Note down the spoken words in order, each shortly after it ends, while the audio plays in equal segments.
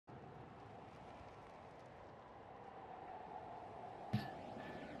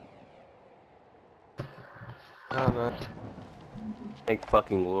Nah, man. Thank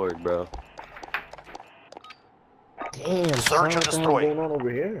fucking Lord, bro. Damn, Search and destroy. What's going on over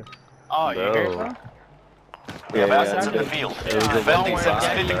here? Oh, you Bro. here, bro? We have Yeah, assets in the field. It was a Defending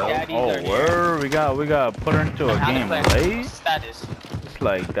 1v5, seems bro. difficult. Oh, word. We got put into a game late. Status. It's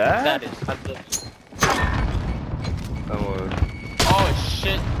like that. Status. Come on. Oh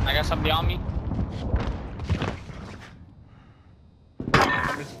shit! I got somebody on me.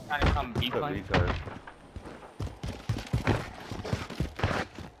 Somebody's trying to come B What a plane. retard.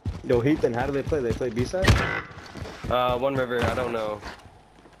 Yo, Heathen, how do they play? They play B-side? One river, I don't know.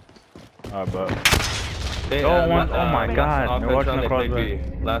 But They, Oh, one- oh my last God, offense they're watching round, the they played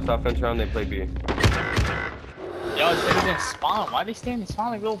crossbar. B. Last offense round, they played B. Yo, this nigga's in spawn. Why they stay in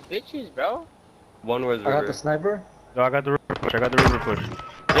spawn like little bitches, bro? One was I got river. the sniper. yo, I got the river push. I got the river push.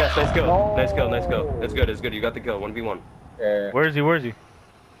 Yes, nice kill. No. Nice kill, nice kill. It's good, it's good. You got the kill. 1v1. Yeah. Where is he? Where is he?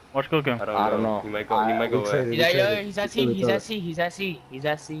 Watch kill cam. I I don't know. He might go, he might go we away. traded. He's at, yo, he's at C, he's at C, he's at C, he's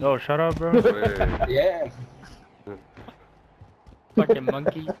at C. Yo, shut up, bro. Word. Yeah. Fucking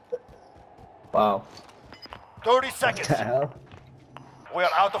monkey. Wow. 30 What seconds. the hell? We are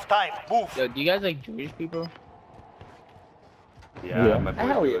out of time. Move. Yo, do you guys like Jewish people? Yeah, my boy.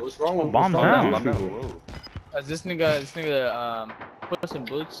 Hell yeah, what's wrong with Bomb what's wrong down. with Whoa. people? This nigga, Puss in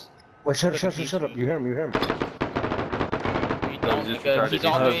Boots. Wait, shut up. You hear him, You No, don't, he's just because he's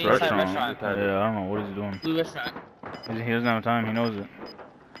retarded. all the way He's inside retarded. restaurant. Yeah, I don't know what is he doing. Blue restaurant. He doesn't have time. He knows it.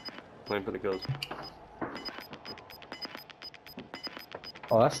 Playing for the kills.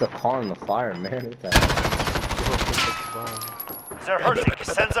 Oh, that's the car in the fire, man. What the hell? They're hurting.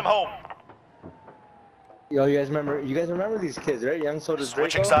 Send them home. Yo, you guys remember these kids, right? Young Soda's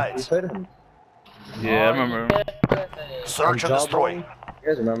Switching Draco? sides. You played them? Yeah, I remember. Search and Jawbone? destroy. You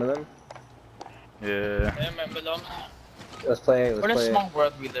guys remember them? Yeah. I remember them. Let's play. What a small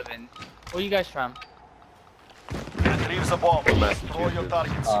world we live in. Where you guys from? Retrieve the bomb. From Destroy your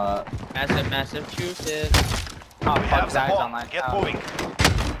Massachusetts. targets. Massachusetts. Oh, We fuck, have the guys bomb. online. Get Oh, moving.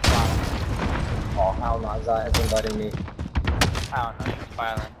 Oh, hell no, Zai has invited me. I don't know, he's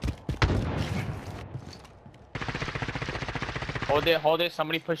violent. Hold it,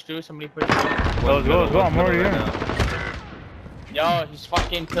 somebody push through, Let's go, I'm already here. Yo, he's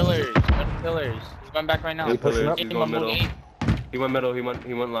fucking pillars, middle pillars. He's going back right now. He pushing up? He's Hit him going on middle. move eight. He went middle, he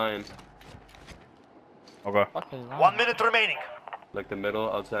went lion. Okay. Fuck is wrong? 1 minute remaining. Like the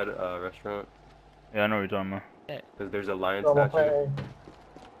middle outside restaurant. Yeah, I know what you're talking about. Because there's a lion statue.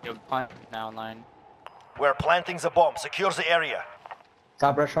 Yo, plant now online. We're planting the bomb. Secure the area.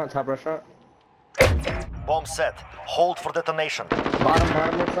 Top restaurant. Bomb set. Hold for detonation.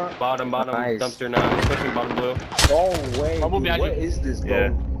 Bottom restaurant. Bottom, Nice. dumpster now. He's pushing bottom blue. No way. Bubble Dude, behind what you. is this, bro? Yeah.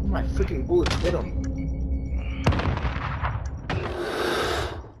 My freaking bullets hit him.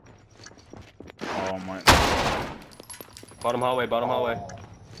 Oh my. Bottom hallway, bottom hallway.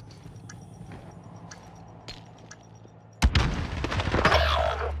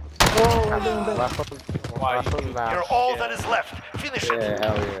 You're all that is left. Finish it. Yeah,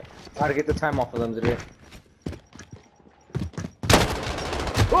 hell yeah. How to get the time off of them today?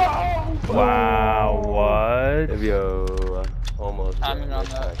 Wow, what? Yo, almost. Timing on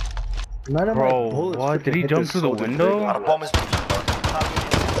that. None of Bro, my bullets what? Did he freaking hit jump this through the soldier window? Our bomb is.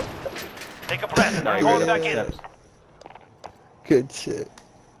 Take a breath. Now Call you're back in. in. Good shit.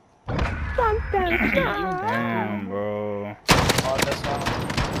 Damn, bro. Oh, that's all.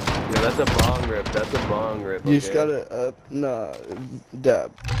 Yeah, that's a bong rip. That's a bong rip. You just gotta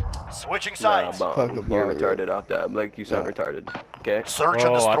dab. Switching Nah, sides. bong. Fuck a You're bong rip. retarded off that. Like you sound Yeah. retarded. Okay. Search and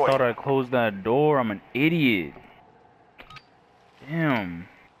Bro, I destroy. thought I closed that door. I'm an idiot. Damn.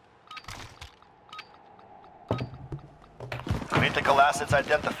 Critical assets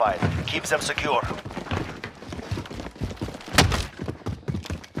identified. Keep them secure.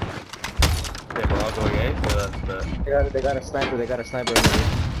 Okay, we're all going A. So that's the. They got a sniper. They got a sniper in there.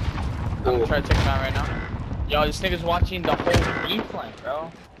 I'm gonna try to check him out right now. Yo, this nigga's watching the whole B flank,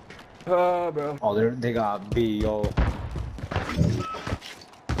 bro. Oh, bro. Oh, they got B, yo.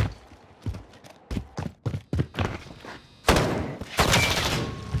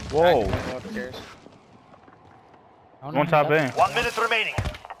 Whoa. Go upstairs. I don't know One who top that- A. 1 minute remaining.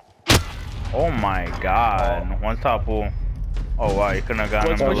 Oh my god. One top pool. Oh wow, you couldn't have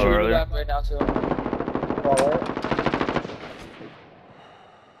gotten What's him a pushing little you earlier. left right now, too? Oh.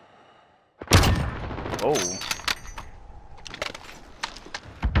 Oh.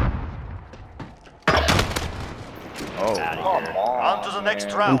 On to the next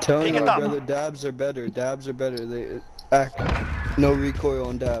I'm round. telling Pick you, it my up. brother, dabs are better. Dabs are better. They act no recoil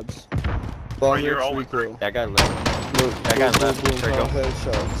on dabs. Bong rips recoil. I got left. Look, I got boom, left. boom, boom, Circle.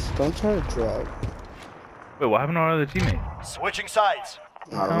 headshots. Don't try to drop. Wait, what happened to our other teammate? Switching sides.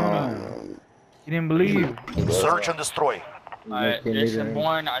 I don't know. He didn't believe. Search and destroy. Alright, Can't Jason either.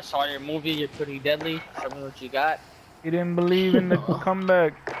 Bourne, I saw your movie, you're pretty deadly. Show me what you got. He didn't believe in the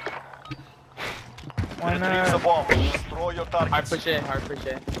comeback. Why Retrieve the not? bomb. Destroy your Hard targets. push it, hard push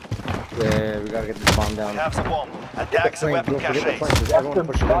it. Yeah, we gotta get this bomb down. Have the bomb. Attack the Flank, weapon bro, forget the caches. flank, just everyone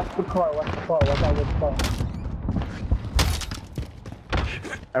push it in. Watch the car, watch the car, watch out with the car.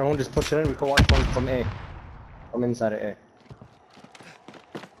 Everyone just push it in. We can watch one from A. From inside of A.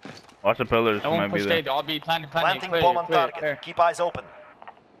 Watch the pillars. No one Might be push there. A, I'll be planting. Planting Clear, bomb on clear, target. clear. Keep eyes open.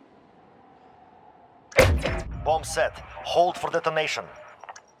 Bomb set. Hold for detonation.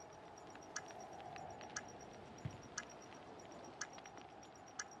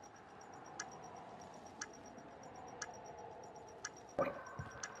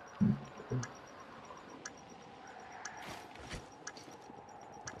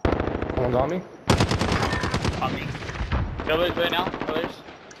 Someone's on me? On me. Pillars right now, pillars.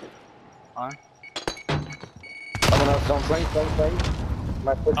 On. Someone else on flank, flank.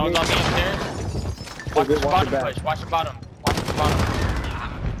 Might push me. Someone's on me upstairs. Watch the Watch bottom your back. push, watch the bottom. Watch the bottom.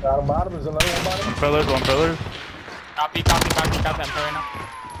 Bottom, bottom, there's another one bottom. One pillars. Copy that right now.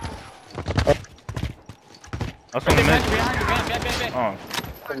 That's Right on the there, mid. behind you, behind. Oh,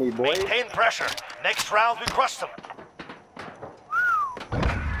 For me, boy. Maintain pressure. Next round we crush them.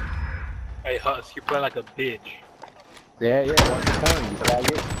 Hey, Hus, you play like a bitch. Yeah, watch the turn, you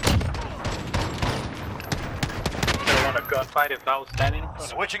faggot. You want a gunfight if I was standing?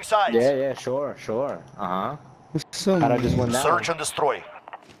 Switching sides. Yeah, sure. Uh-huh. So How'd I just win that Search one? and destroy.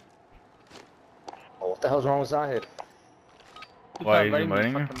 Oh, what the hell's wrong with Zahid? Why, he's Ready me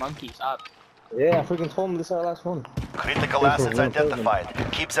inviting you? fucking monkeys up. Yeah, I freaking told him this is our last one. Critical Yes, assets we're identified.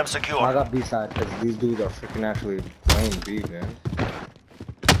 Keep them I secure. got B side because these dudes are freaking actually playing B, man.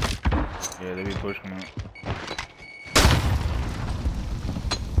 yeah, they be pushing it.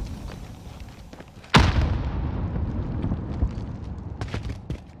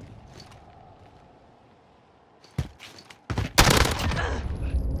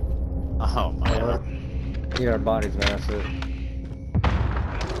 Oh my god. Need our bodies, man, that's it.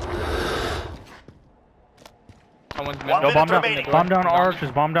 Someone's One middle. Yo, bomb down. remaining. Bomb down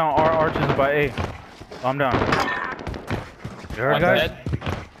arches. Bomb down arches by A. Bomb down. You heard, One's guys? dead.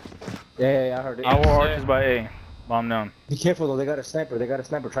 Yeah, I heard it. Our sir. arches by A. Bomb down. Be careful though, they got a sniper.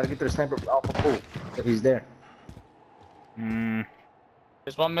 Try to get their sniper off the pool if he's there.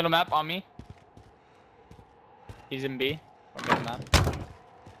 There's one middle map on me. He's in B. One middle map.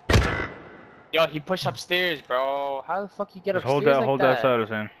 Yo, he pushed upstairs, bro. How the fuck you get Just upstairs like hold that side of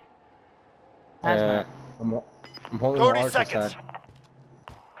saying. Hazmat. I'm holding the 30 archer seconds. side.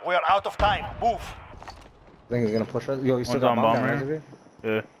 We are out of time. Move. I think he's gonna push us. Yo, you still One's got on bomb bomb, down, right? Reservoir?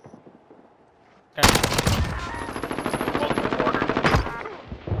 Yeah.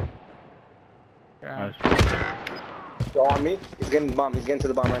 Yeah. Nice. Yo, on me. He's getting the bomb. He's getting to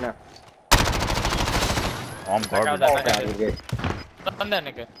the bomb right now. Oh, I'm Check out garbage. that Oh, back God, end. he's good. Stun that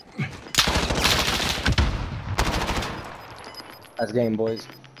nigga. That's game, boys.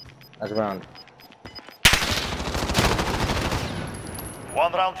 That's round.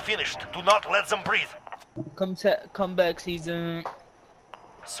 One round finished. Do not let them breathe. Comeback season.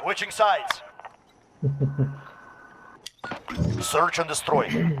 Switching sides. Search and destroy.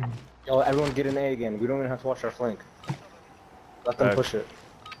 Yo, everyone get an A again. We don't even have to watch our flank. Let them Right. push it.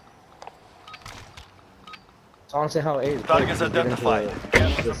 It's honestly how A is. Targets played, to get into identified.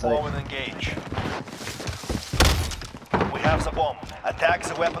 Get the the site. bomb and engage. We have the bomb. Attack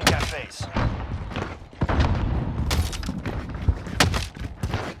the weapon caches.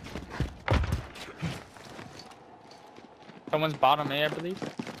 Someone's bottom A, I believe.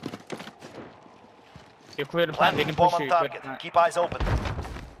 You clear the plant, they Planting can bomb push on you. Clear the target. plant. Keep eyes open.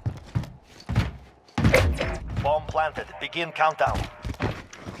 Bomb planted. Begin countdown.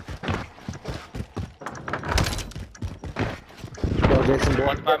 Yo, Jason, boy.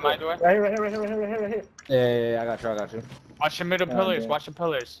 One's by my door. Right here. Yeah, I got you. Watch the middle pillars, damn. watch the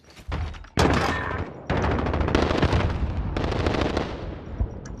pillars.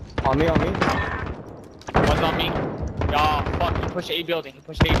 On me. One's on me. Y'all, fuck, he pushed A building,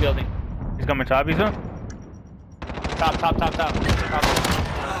 He's coming top, he's up. Top. I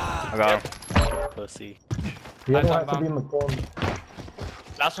got him. Pussy. The other Nice one has to bomb. be in the corner.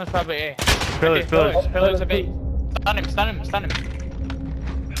 Last one's probably A. Pillars. Pillars of A. Stun him.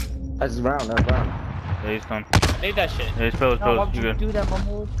 That's round. Yeah, he's done. Leave that shit. Yeah, he's pillars. No, why would You you good. do that,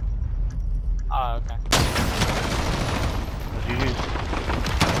 Mahmoud? Oh, okay. That's GG.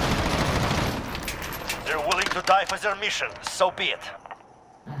 They're willing to die for their mission. So be it.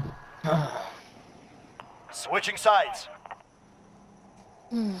 Switching sides.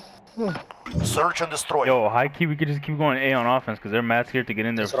 Search and destroy. Yo, high key, we could just keep going A on offense because they're mad scared to get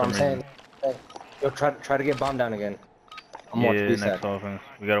in there That's for what I'm some reason. saying. Hey, yo, try to get bomb down again. I'm Yeah, watching B next side. offense.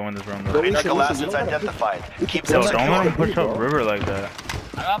 We gotta win this round though. Listen, Critical listen, assets you know what? identified. Keep Yo, them don't let secure. him push up river like that.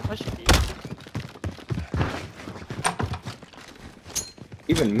 I'm not pushing you.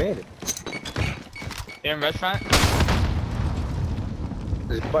 Even mid. They're in restaurant.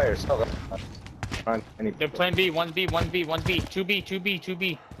 There's players. Oh, on any. They're playing B. 1B, 1B, 1B, 2B, 2B,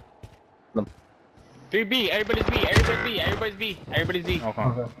 2B. 3B. Everybody's B. Everybody's B. Everybody's B. Everybody's B.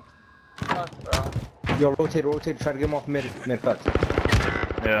 Okay. Fuck, bro. Yo, rotate. Try to get him off mid cut.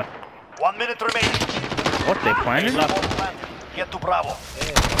 Yeah. 1 minute remaining. What, they planted? Bomb planted. Get to Bravo.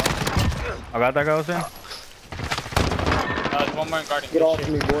 I got that guy was in. There's one more in guarding. Get Good off shit.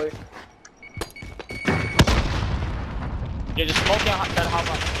 me, boy. Yeah, just smoke that hop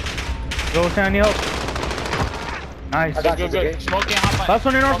on. Yo, Sandy, help. Nice. I got you. Good. Okay? Smoke that hop on. Last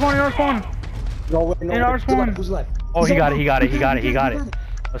one in our spawn, in our spawn. No way, no In way. our spawn. Who's left? Oh, he got it.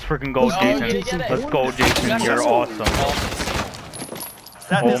 Let's freaking go, Oh, Jason. get it. Let's go, Jason. You're awesome.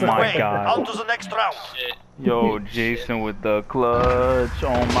 That Oh is the my way. God. On to the next round. Shit. Yo, Jason with the clutch.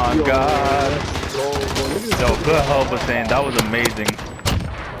 Oh my god. Yo, good help us saying that was amazing.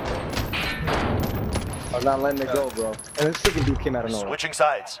 I'm not letting it go, bro. And this freaking dude came out of nowhere. Switching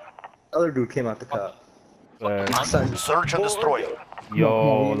sides. Other dude came out the cut. Search and destroy.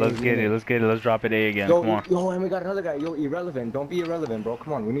 Yo, let's get it. Let's drop it A again. Yo, Come on. yo, and we got another guy. Yo, irrelevant. Don't be irrelevant, bro.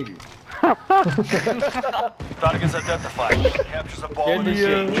 Come on, we need you. Targets identified. Capture the bomb.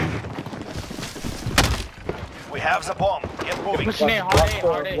 We have the bomb. Get moving. Pushing in.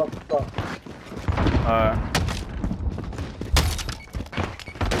 Hard A.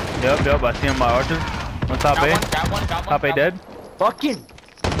 Yep, I see him by archers. On top A. Got one. Top A dead. Fucking.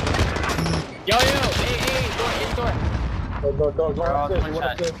 Yo, A, door. Go upstairs. You went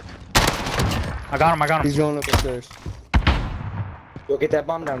upstairs. I got him. He's going up the stairs. Yo, get that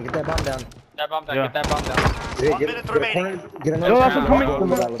bomb down. Get that bomb down. That bomb down. Yeah. Get that bomb down. 1 minute remaining. Get another Yo, bomb that's down. coming.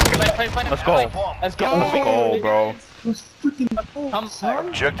 Let's go. Bomb. Let's go. Let's go, bro.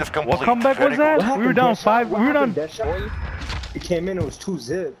 Objective complete. What comeback Very was good. that? We were down 5. We were down. He came in, it was 2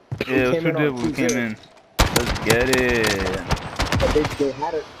 zip. Yeah, it was too good. We came in. Let's get it.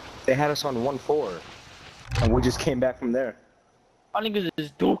 But they had us on 1-4. And we just came back from there. I think it's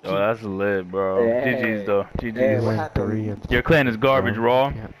this dookie. Yo, that's lit, bro. Hey. GG's though. Hey, GG's. what happened? Your clan is garbage,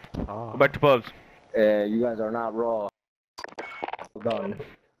 raw. Go back to pubs. You guys are not raw. Well done.